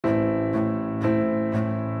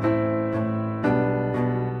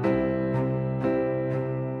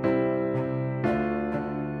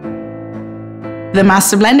The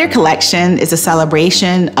Master Blender Collection is a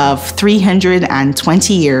celebration of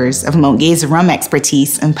 320 years of Mount Gay's rum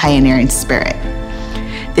expertise and pioneering spirit.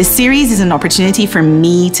 This series is an opportunity for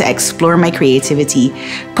me to explore my creativity,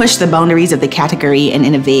 push the boundaries of the category, and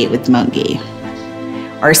innovate with Mount Gay.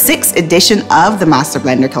 Our 6th edition of the Master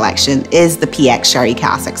Blender Collection is the PX Sherry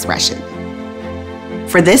Cask Expression.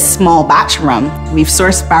 For this small batch rum, we've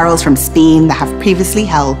sourced barrels from Spain that have previously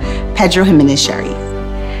held Pedro Ximenez Sherry.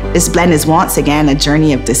 This blend is once again a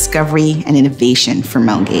journey of discovery and innovation for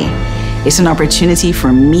Mount Gay. It's an opportunity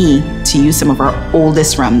for me to use some of our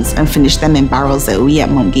oldest rums and finish them in barrels that we at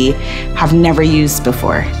Mount Gay have never used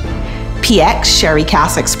before. PX Sherry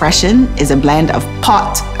Cask Expression is a blend of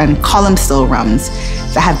pot and column still rums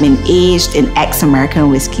that have been aged in ex-American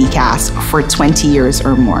whiskey casks for 20 years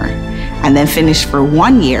or more, and then finished for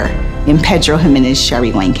 1 year in Pedro Ximenez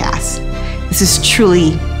Sherry wine casks. This is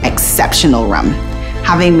truly exceptional rum,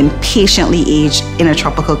 having been patiently aged in a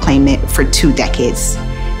tropical climate for 2 decades.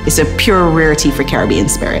 It's a pure rarity for Caribbean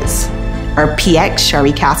spirits. Our PX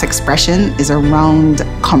Sherry Cask Expression is a round,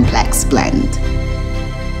 complex blend.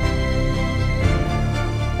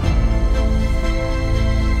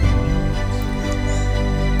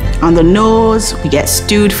 On the nose, we get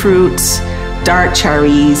stewed fruits, dark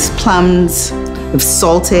cherries, plums with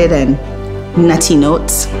salted and nutty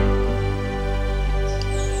notes.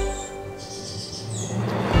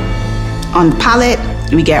 On the palate,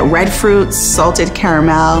 we get red fruits, salted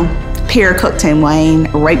caramel, pear cooked in wine,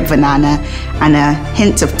 ripe banana, and a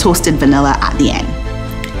hint of toasted vanilla at the end.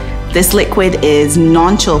 This liquid is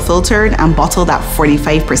non-chill filtered and bottled at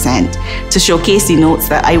 45% to showcase the notes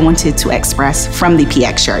that I wanted to express from the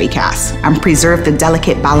PX Sherry cask and preserve the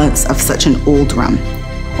delicate balance of such an old rum.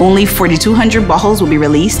 Only 4,200 bottles will be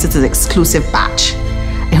released as an exclusive batch.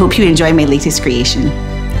 I hope you enjoy my latest creation.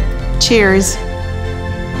 Cheers!